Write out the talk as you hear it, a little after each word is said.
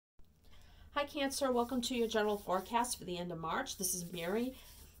Hi Cancer, welcome to your general forecast for the end of March. This is Mary,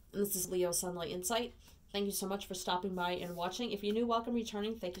 and this is Leo Sunlight Insight. Thank you so much for stopping by and watching. If you're new, welcome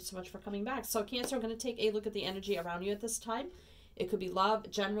returning. Thank you so much for coming back. So Cancer, I'm going to take a look at the energy around you at this time. It could be love,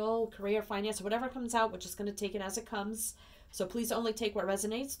 general, career, finance, whatever comes out. We're just going to take it as it comes. So please only take what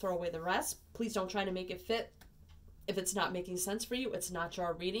resonates, throw away the rest. Please don't try to make it fit. If it's not making sense for you, it's not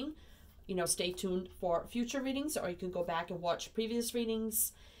your reading. You know, stay tuned for future readings, or you can go back and watch previous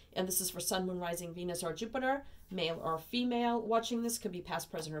readings. And this is for Sun, Moon, Rising, Venus, or Jupiter, male or female. Watching this could be past,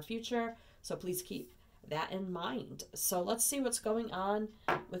 present, or future. So please keep that in mind. So let's see what's going on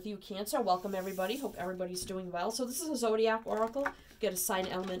with you, Cancer. Welcome, everybody. Hope everybody's doing well. So this is a zodiac oracle. Get a sign,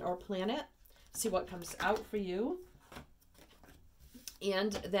 element, or planet. See what comes out for you.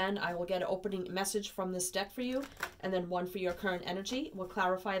 And then I will get an opening message from this deck for you, and then one for your current energy. We'll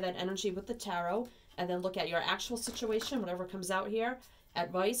clarify that energy with the tarot, and then look at your actual situation, whatever comes out here.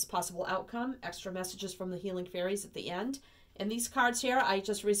 Advice, possible outcome, extra messages from the healing fairies at the end. And these cards here, I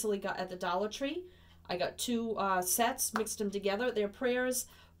just recently got at the Dollar Tree. I got two sets, mixed them together. They're prayers,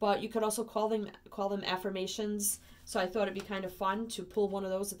 but you could also call them affirmations. So I thought it'd be kind of fun to pull one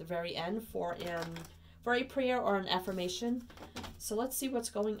of those at the very end for a prayer or an affirmation. So let's see what's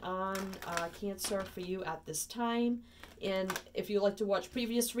going on, Cancer, for you at this time. And if you like to watch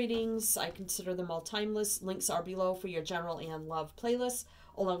previous readings, I consider them all timeless. Links are below for your general and love playlists,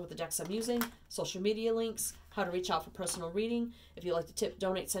 along with the decks I'm using, social media links, how to reach out for personal reading. If you like to tip,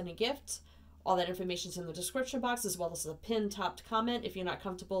 donate, send a gift, all that information is in the description box, as well as the pinned top comment. If you're not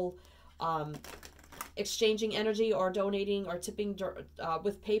comfortable exchanging energy or donating or tipping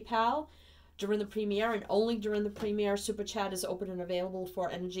with PayPal during the premiere, and only during the premiere, Super Chat is open and available for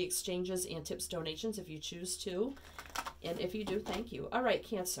energy exchanges and tips donations if you choose to. And if you do, thank you. All right,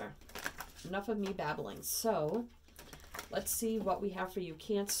 Cancer. Enough of me babbling. So let's see what we have for you,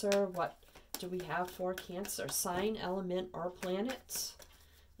 Cancer. What do we have for Cancer? Sign, element, or planet.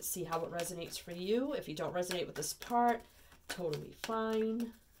 Let's see how it resonates for you. If you don't resonate with this part, totally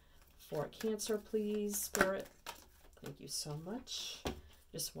fine. For Cancer, please, Spirit. Thank you so much.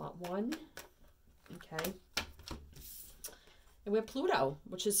 Just want one. Okay. And we have Pluto,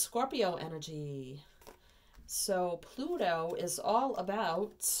 which is Scorpio energy. So Pluto is all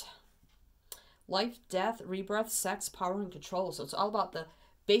about life, death, rebirth, sex, power, and control. So it's all about the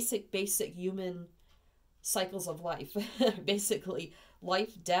basic human cycles of life. Basically,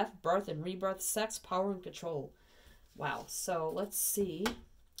 life, death, birth, and rebirth, sex, power, and control. Wow. So let's see.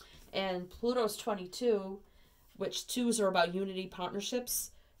 And Pluto's 22, which 2s are about unity,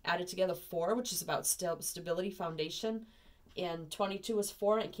 partnerships. Added together 4, which is about stability, foundation. And 22 is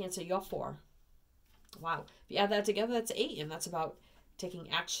 4, and Cancer, you're 4. Wow. If you add that together, that's 8, and that's about taking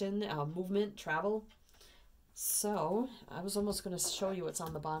action, movement, travel. So I was almost going to show you what's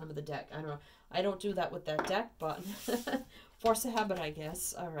on the bottom of the deck. I don't know. I don't do that with that deck, but force of habit, I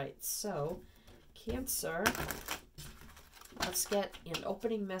guess. All right. So Cancer, let's get an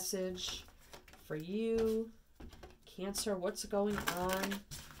opening message for you. Cancer, what's going on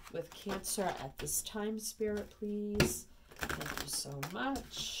with Cancer at this time, Spirit, please? Thank you so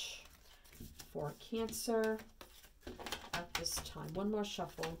much. For Cancer at this time. One more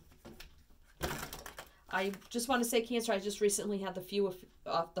shuffle. I just want to say, Cancer, I just recently had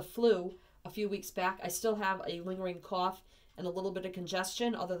the flu a few weeks back. I still have a lingering cough and a little bit of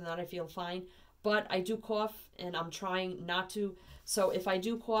congestion. Other than that, I feel fine. But I do cough, and I'm trying not to. So if I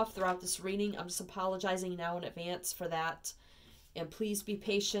do cough throughout this reading, I'm just apologizing now in advance for that. And please be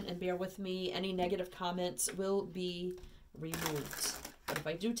patient and bear with me. Any negative comments will be removed. But if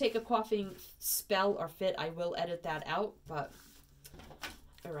I do take a coughing spell or fit, I will edit that out. But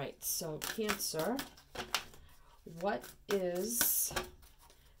all right, so Cancer, what is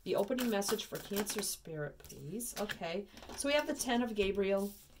the opening message for Cancer, Spirit, please? Okay, so we have the 10 of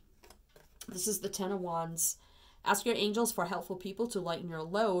Gabriel. This is the 10 of Wands. Ask your angels for helpful people to lighten your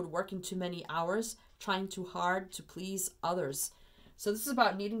load, working too many hours, trying too hard to please others. So this is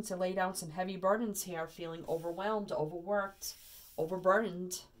about needing to lay down some heavy burdens here, feeling overwhelmed, overworked,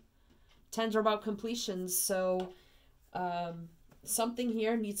 overburdened. 10s are about completions, so something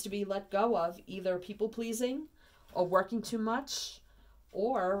here needs to be let go of, either people-pleasing or working too much,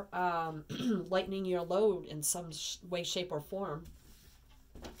 or lightening your load in some way, shape, or form.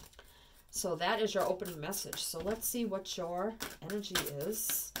 So that is your opening message. So let's see what your energy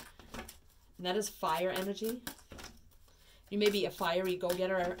is. And that is fire energy. You may be a fiery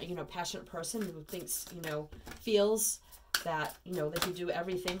go-getter, passionate person who thinks, feels that, they can do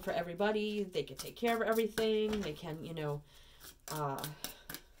everything for everybody. They can take care of everything. They can,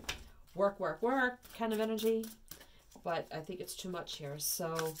 work kind of energy. But I think it's too much here.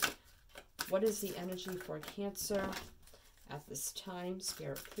 So What is the energy for Cancer at this time?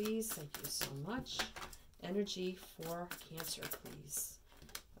 Spirit, please. Thank you so much. Energy for Cancer, please.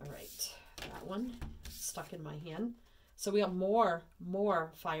 All right. That one stuck in my hand. So we have more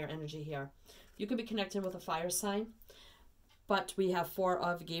fire energy here. You could be connected with a fire sign. But we have 4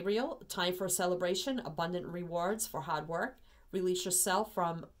 of Gabriel. Time for celebration. Abundant rewards for hard work. Release yourself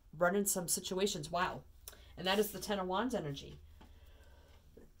from burdensome situations. Wow. And that is the 10 of Wands energy.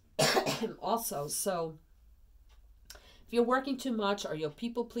 Also, so if you're working too much or you're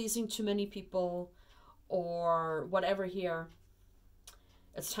people pleasing too many people or whatever here,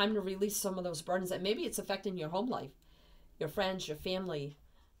 it's time to release some of those burdens that maybe it's affecting your home life, your friends, your family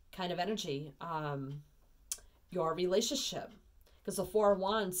kind of energy, your relationship. Because the 4 of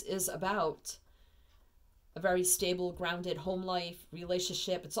Wands is about a very stable, grounded home life,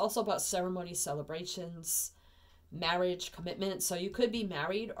 relationship. It's also about ceremonies, celebrations, marriage, commitment. So you could be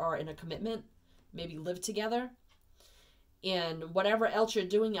married or in a commitment, maybe live together. And whatever else you're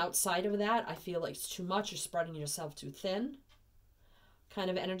doing outside of that, I feel like it's too much. You're spreading yourself too thin kind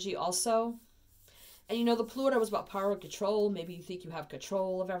of energy also. And you know, the Pluto was about power and control. Maybe you think you have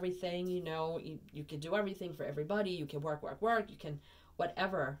control of everything. You know, you can do everything for everybody. You can work. You can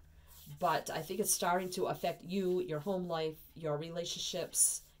whatever. But I think it's starting to affect you, your home life, your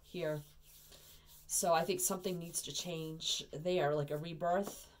relationships here. So I think something needs to change there, like a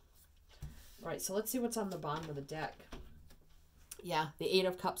rebirth. All right, so let's see what's on the bottom of the deck. Yeah, the 8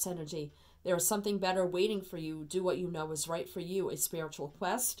 of Cups energy. There is something better waiting for you. Do what you know is right for you, a spiritual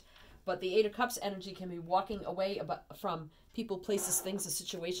quest. But the 8 of Cups energy can be walking away from people, places, things, and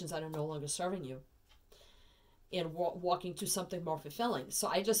situations that are no longer serving you. And walking to something more fulfilling. So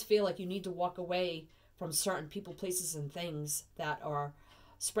I just feel like you need to walk away from certain people, places, and things that are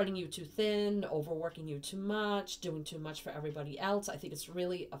spreading you too thin, overworking you too much, doing too much for everybody else. I think it's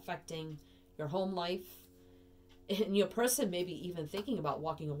really affecting your home life. And your person may be even thinking about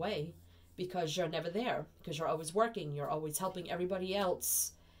walking away because you're never there, because you're always working, you're always helping everybody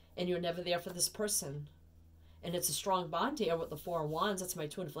else, and you're never there for this person. And it's a strong bond here with the 4 of Wands. That's my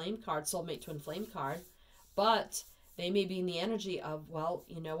twin flame card, soulmate twin flame card. But they may be in the energy of, well,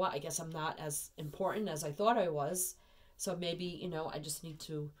 you know what, I guess I'm not as important as I thought I was. So maybe, you know, I just need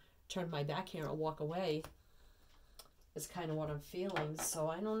to turn my back here and walk away is kind of what I'm feeling. So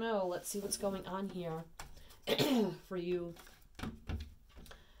I don't know. Let's see what's going on here for you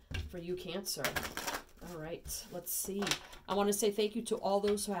Cancer. All right, let's see. I want to say thank you to all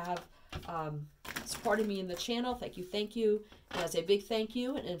those who have supported me in the channel. Thank you. And as a big thank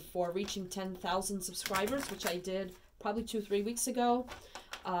you, and for reaching 10,000 subscribers, which I did probably 2-3 weeks ago,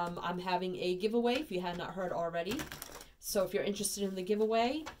 I'm having a giveaway if you had not heard already. So if you're interested in the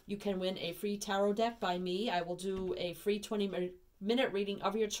giveaway, you can win a free tarot deck by me. I will do a free 20-minute reading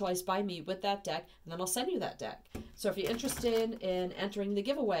of your choice by me with that deck, and then I'll send you that deck. So if you're interested in entering the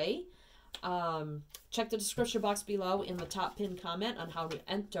giveaway, check the description box below in the top pinned comment on how to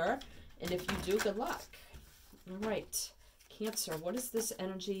enter. And if you do, good luck. All right, Cancer, what is this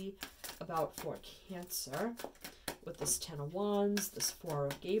energy about for Cancer with this 10 of Wands, this 4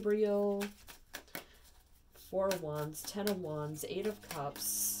 of Gabriel, 4 of Wands, 10 of Wands, 8 of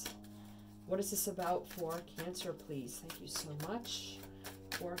Cups? What is this about for Cancer, please? Thank you so much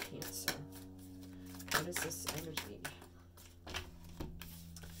for Cancer. What is this energy?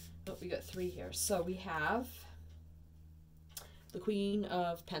 Oh, we got 3 here. So we have the Queen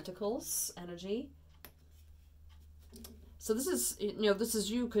of Pentacles energy. So this is, you know, this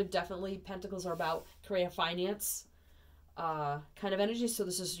is you. Could definitely, Pentacles are about career, finance kind of energy. So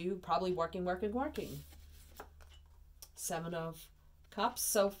this is you probably working. 7 of Cups.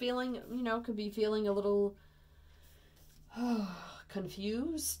 So feeling, you know, could be feeling a little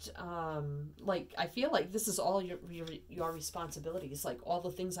confused. Like, I feel like this is all your responsibilities, like all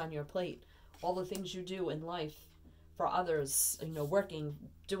the things on your plate, all the things you do in life for others, you know, working,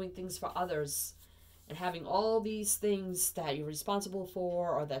 doing things for others, and having all these things that you're responsible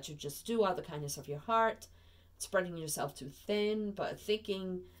for, or that you just do out of the kindness of your heart, spreading yourself too thin, but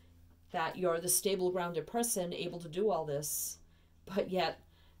thinking that you're the stable, grounded person able to do all this, but yet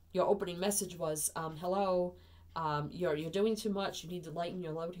your opening message was, hello, you're doing too much. You need to lighten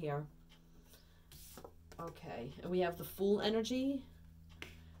your load here. Okay, and we have the Fool energy.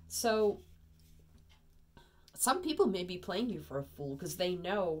 So some people may be playing you for a fool because they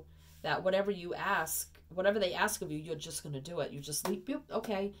know that whatever you ask, whatever they ask of you, you're just going to do it. You just leap,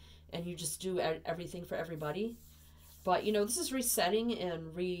 okay, and you just do everything for everybody. But, you know, this is resetting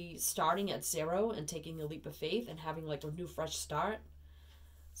and restarting at 0 and taking a leap of faith and having like a new fresh start.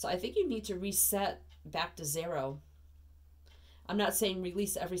 So I think you need to reset back to 0. I'm not saying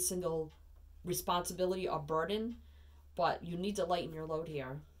release every single responsibility or burden, but you need to lighten your load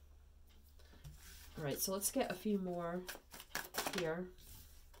here. All right, so let's get a few more here.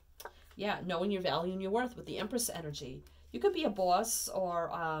 Yeah, knowing your value and your worth with the Empress energy. You could be a boss or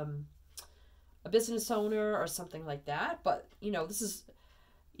a business owner or something like that, but you know, this is,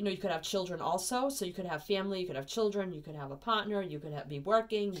 you know, you could have children also, so you could have family, you could have children, you could have a partner, you could be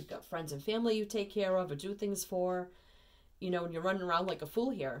working, you've got friends and family you take care of or do things for, you know, and you're running around like a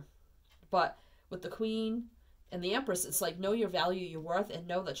fool here. But with the Queen and the Empress, it's like, know your value, your worth, and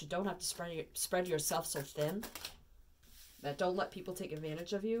know that you don't have to spread yourself so thin. That don't let people take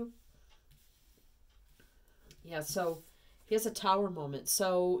advantage of you. Yeah, so here's a tower moment.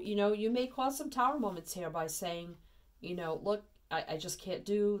 So, you know, you may cause some tower moments here by saying, you know, look, I just can't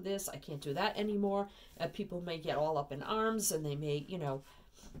do this, I can't do that anymore. And people may get all up in arms, and they may, you know,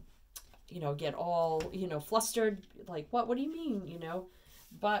 get all, you know, flustered, like, what do you mean, you know?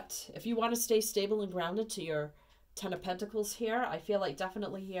 But if you want to stay stable and grounded to your Ten of Pentacles here, I feel like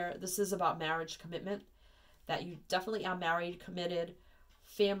definitely here, this is about marriage commitment, that you definitely are married, committed,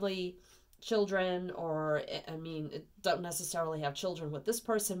 family, children, or, I mean, don't necessarily have children with this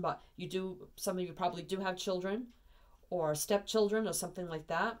person, but you do, some of you probably do have children, or stepchildren, or something like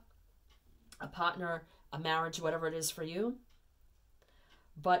that, a partner, a marriage, whatever it is for you.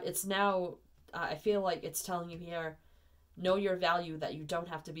 But it's now, I feel like it's telling you here, know your value, that you don't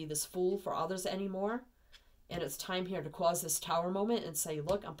have to be this fool for others anymore. And it's time here to cause this tower moment and say,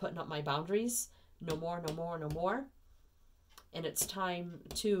 look, I'm putting up my boundaries. No more, no more, no more. And it's time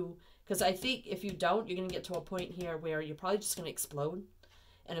to, because I think if you don't, you're going to get to a point here where you're probably just going to explode.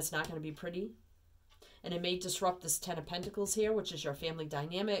 And it's not going to be pretty. And it may disrupt this Ten of Pentacles here, which is your family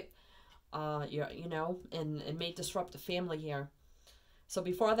dynamic. You know, and it may disrupt the family here. So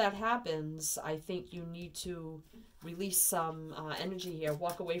before that happens, I think you need to release some energy here.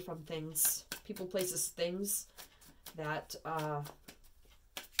 Walk away from things, people, places, things that are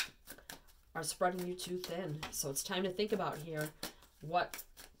spreading you too thin. So it's time to think about here, what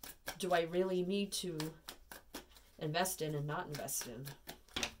do I really need to invest in and not invest in?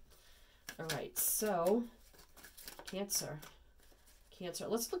 All right, so Cancer. Cancer.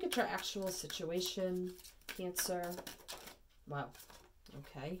 Let's look at your actual situation, Cancer. Wow.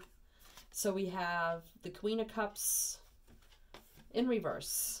 Okay. So we have the Queen of Cups in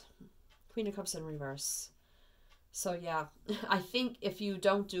reverse. Queen of Cups in reverse. So yeah, I think if you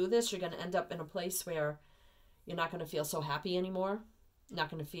don't do this, you're going to end up in a place where you're not going to feel so happy anymore. Not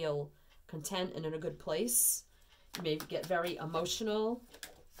going to feel content and in a good place. You may get very emotional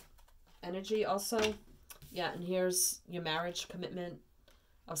energy also. Yeah, and here's your marriage commitment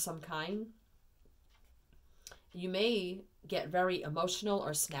of some kind. You may get very emotional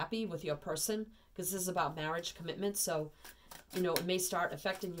or snappy with your person, because this is about marriage commitment. So, you know, it may start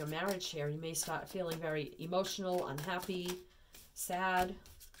affecting your marriage here. You may start feeling very emotional, unhappy, sad,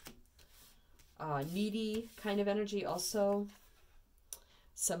 needy kind of energy also.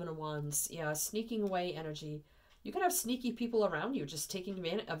 Seven of Wands. Yeah, sneaking away energy. You could have sneaky people around you just taking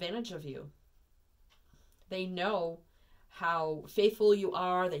advantage of you. They know how faithful you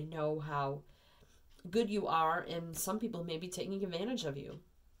are. They know how good you are. And some people may be taking advantage of you.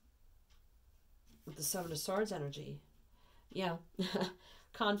 With the Seven of Swords energy. Yeah.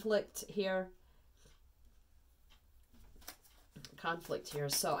 Conflict here. Conflict here.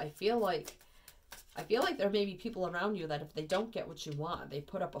 So I feel like there may be people around you that if they don't get what you want, they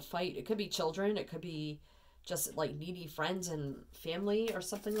put up a fight. It could be children. It could be just like needy friends and family or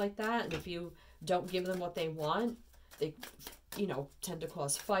something like that. And if you don't give them what they want, they, you know, tend to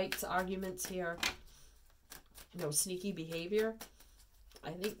cause fights, arguments here. You know, sneaky behavior.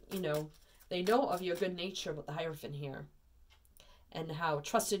 I think, you know, they know of your good nature with the Hierophant here. And how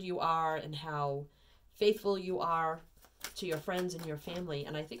trusted you are and how faithful you are to your friends and your family.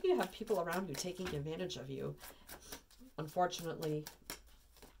 And I think you have people around you taking advantage of you, unfortunately.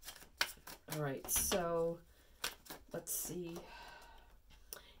 All right, so let's see.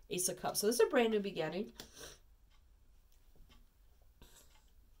 Ace of Cups. So this is a brand new beginning.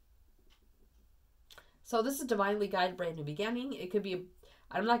 So this is divinely guided brand new beginning. It could be,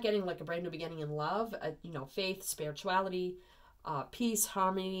 I'm not getting like a brand new beginning in love, you know, faith, spirituality, peace,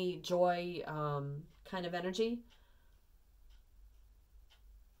 harmony, joy, kind of energy.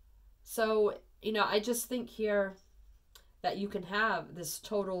 So, you know, I just think here that you can have this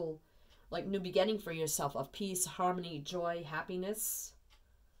total, like, new beginning for yourself of peace, harmony, joy, happiness,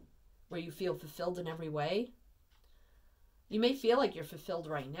 where you feel fulfilled in every way. You may feel like you're fulfilled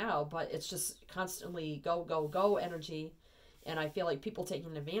right now, but it's just constantly go, go, go energy. And I feel like people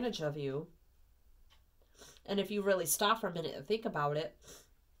taking advantage of you. And if you really stop for a minute and think about it,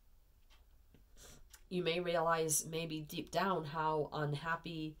 you may realize maybe deep down how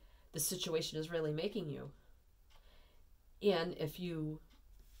unhappy the situation is really making you. And if you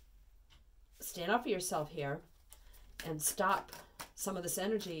stand up for yourself here and stop some of this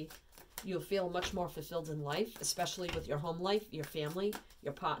energy, you'll feel much more fulfilled in life, especially with your home life, your family,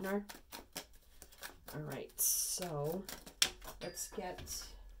 your partner. All right, so let's get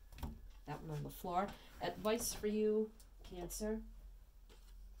that one on the floor. Advice for you, Cancer.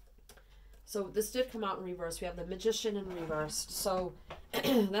 So this did come out in reverse. We have the Magician in reversed. So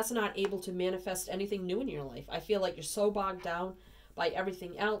that's not able to manifest anything new in your life. I feel like you're so bogged down by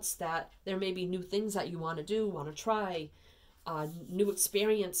everything else that there may be new things that you want to do, want to try, new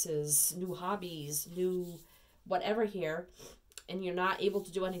experiences, new hobbies, new whatever here, and you're not able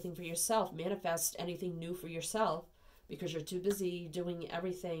to do anything for yourself, manifest anything new for yourself because you're too busy doing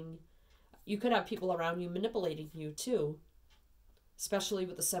everything. You could have people around you manipulating you too, especially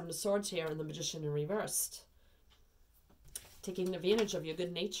with the Seven of Swords here and the Magician in reversed, taking advantage of your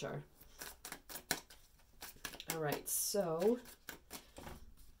good nature. All right, so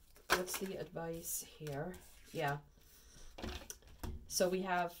what's the advice here? Yeah. So we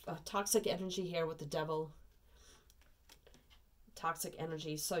have toxic energy here with the Devil. Toxic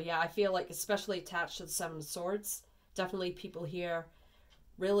energy. So yeah, I feel like especially attached to the Seven of Swords, definitely people here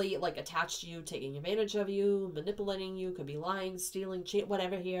really like attached to you, taking advantage of you, manipulating you, could be lying, stealing, cheating,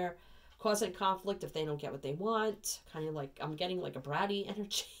 whatever here, causing conflict if they don't get what they want. Kind of like, I'm getting like a bratty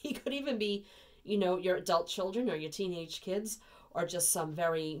energy. Could even be, you know, your adult children or your teenage kids, or just some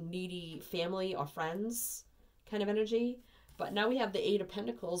very needy family or friends kind of energy. But now we have the Eight of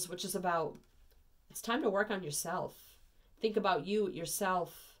Pentacles, which is about, it's time to work on yourself. Think about you,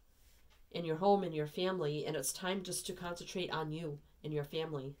 yourself, in your home, and your family, and it's time just to concentrate on you and your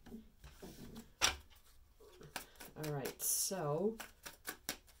family. All right, so,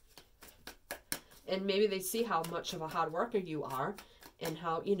 and maybe they see how much of a hard worker you are, and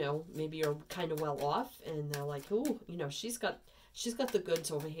how, you know, maybe you're kind of well off, and they're like, ooh, you know, she's got the goods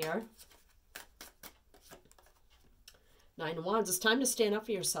over here. Nine of Wands. It's time to stand up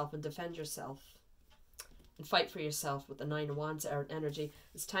for yourself and defend yourself and fight for yourself with the Nine of Wands energy.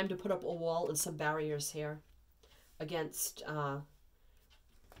 It's time to put up a wall and some barriers here against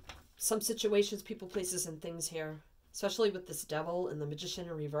some situations, people, places, and things here, especially with this Devil and the Magician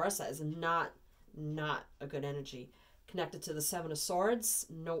in reverse. That is not a good energy. Connected to the Seven of Swords.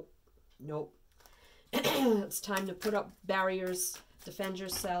 Nope. Nope. It's time to put up barriers, defend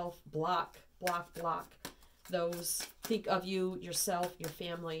yourself, block those. Think of you, yourself, your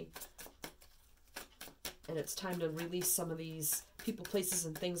family. And it's time to release some of these people, places,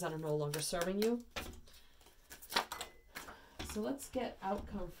 and things that are no longer serving you. So let's get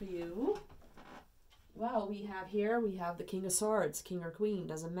outcome for you. Wow, we have the King of Swords, King or Queen,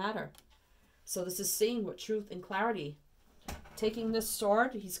 doesn't matter. So this is seeing with truth and clarity. Taking this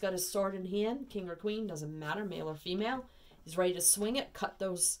sword, he's got his sword in hand, King or Queen, doesn't matter, male or female. He's ready to swing it, cut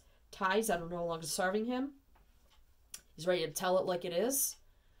those ties that are no longer serving him. He's ready to tell it like it is.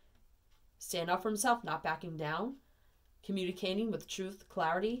 Stand up for himself, not backing down. Communicating with truth,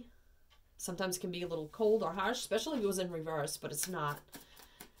 clarity. Sometimes it can be a little cold or harsh, especially if it was in reverse, but it's not.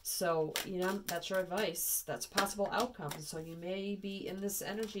 So, you know, that's your advice. That's possible outcome. So you may be in this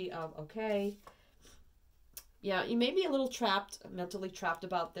energy of, okay, yeah, you may be a little trapped, mentally trapped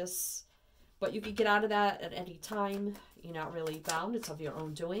about this, but you can get out of that at any time. You're not really bound. It's of your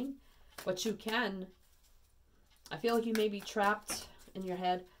own doing. But you can, I feel like you may be trapped in your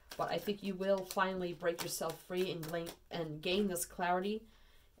head, but I think you will finally break yourself free and gain this clarity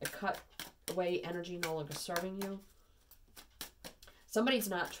and cut away energy no longer serving you. Somebody's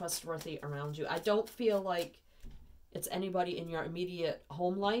not trustworthy around you. I don't feel like it's anybody in your immediate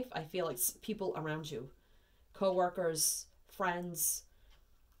home life. I feel like people around you. Co-workers, friends,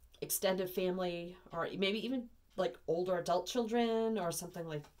 extended family, or maybe even like older adult children or something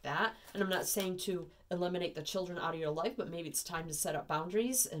like that. And I'm not saying to eliminate the children out of your life, but maybe it's time to set up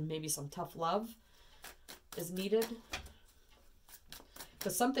boundaries, and maybe some tough love is needed.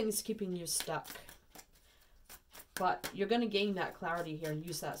 Because something's keeping you stuck. But you're going to gain that clarity here and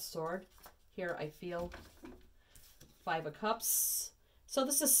use that sword. Here I feel Five of Cups. So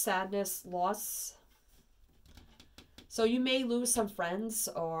this is sadness, loss. So you may lose some friends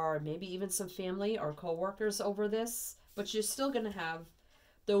or maybe even some family or co-workers over this, but you're still going to have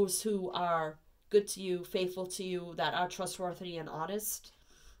those who are good to you, faithful to you, that are trustworthy and honest.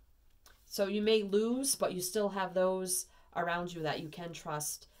 So you may lose, but you still have those around you that you can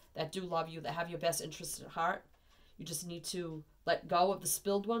trust, that do love you, that have your best interests at heart. You just need to let go of the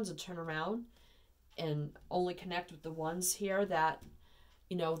spilled ones and turn around and only connect with the ones here that,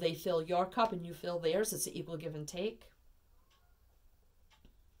 you know, they fill your cup and you fill theirs. It's an equal give and take.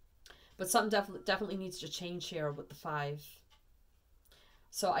 But something definitely needs to change here with the 5.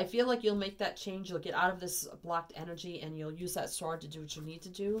 So I feel like you'll make that change. You'll get out of this blocked energy and you'll use that sword to do what you need to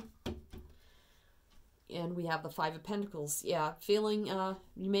do. And we have the 5 of Pentacles. Yeah, feeling,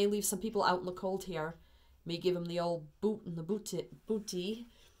 you may leave some people out in the cold here. You may give them the old boot in the boot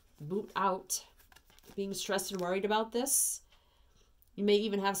out. Being stressed and worried about this. You may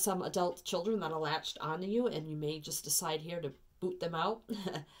even have some adult children that are latched onto you, and you may just decide here to boot them out.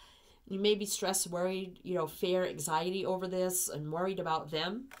 You may be stressed, worried, you know, fear, anxiety over this, and worried about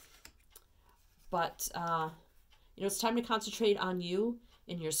them. But, you know, it's time to concentrate on you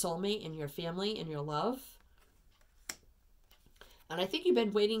and your soulmate and your family and your love. And I think you've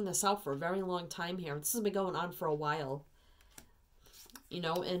been waiting this out for a very long time here. This has been going on for a while. You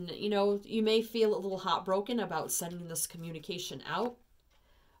know, and, you know, you may feel a little heartbroken about sending this communication out.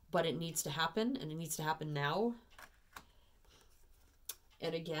 But it needs to happen, and it needs to happen now.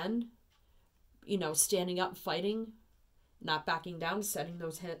 And again, you know, standing up, fighting, not backing down, setting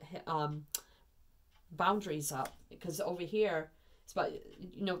those boundaries up. Because over here, it's about,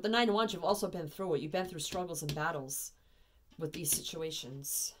 you know, the 9 of Wands, you've also been through it. You've been through struggles and battles with these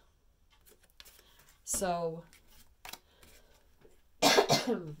situations. So,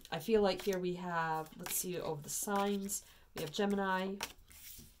 I feel like here we have, let's see, over the signs, we have Gemini.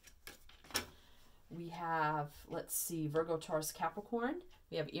 We have, let's see, Virgo, Taurus, Capricorn.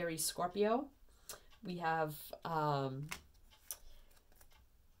 We have Aries, Scorpio. We have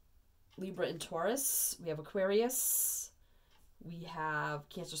Libra and Taurus. We have Aquarius. We have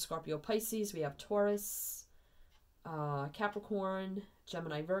Cancer, Scorpio, Pisces. We have Taurus, Capricorn,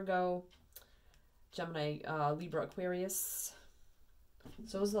 Gemini, Virgo, Gemini, Libra, Aquarius.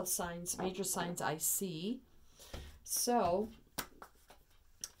 So those are the signs, major signs I see. So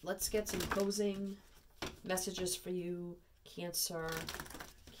let's get some closing messages for you, Cancer.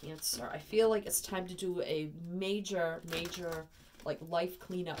 Cancer. I feel like it's time to do a major, like, life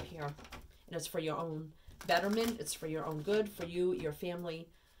cleanup here. And it's for your own betterment. It's for your own good, for you, your family,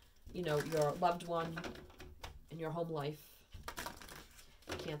 you know, your loved one, and your home life.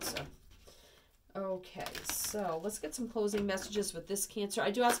 Cancer. Okay, so let's get some closing messages with this Cancer. I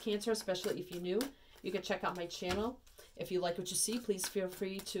do ask Cancer, especially if you're new, you can check out my channel. If you like what you see, please feel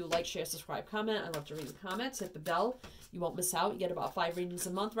free to like, share, subscribe, comment. I love to read the comments. Hit the bell. You won't miss out. You get about 5 readings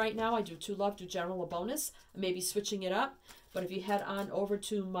a month right now. I do 2 love, do general, or bonus. I may be switching it up. But if you head on over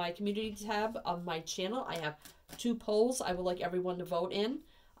to my community tab of my channel, I have 2 polls I would like everyone to vote in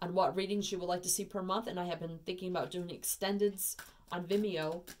on what readings you would like to see per month. And I have been thinking about doing extendeds on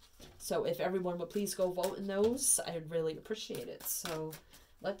Vimeo. So if everyone would please go vote in those, I would really appreciate it. So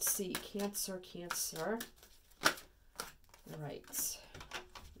let's see. Cancer, Cancer. All right.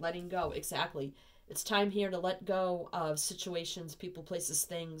 Letting go. Exactly. It's time here to let go of situations, people, places,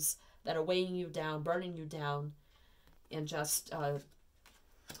 things that are weighing you down, burning you down, and just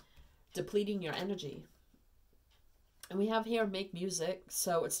depleting your energy. And we have here make music.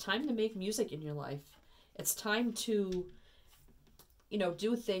 So it's time to make music in your life. It's time to, you know,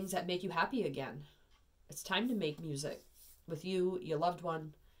 do things that make you happy again. It's time to make music with you, your loved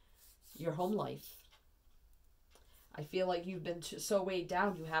one, your home life. I feel like you've been so weighed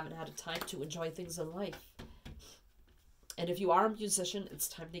down, you haven't had a time to enjoy things in life. And if you are a musician, it's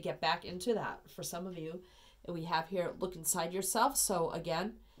time to get back into that for some of you. And we have here, look inside yourself. So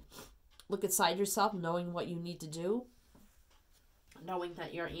again, look inside yourself, knowing what you need to do. Knowing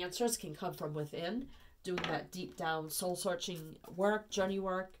that your answers can come from within. Doing that deep down, soul-searching work, journey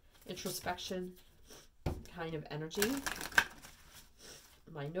work, introspection kind of energy.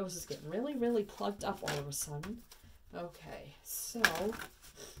 My nose is getting really plugged up all of a sudden. Okay, so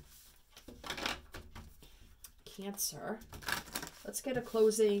Cancer. Let's get a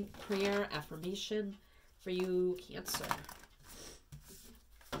closing prayer affirmation for you, Cancer.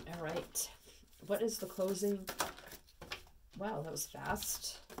 All right. What is the closing? Wow, that was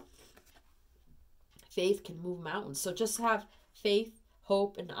fast. Faith can move mountains. So just have faith,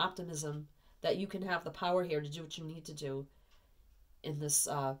 hope, and optimism that you can have the power here to do what you need to do in this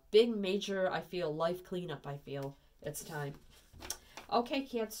big, major, I feel, life cleanup, I feel. It's time. Okay,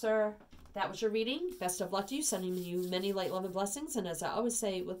 Cancer. That was your reading. Best of luck to you. Sending you many light, love, and blessings. And as I always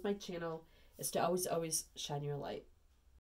say with my channel, is to always, always shine your light.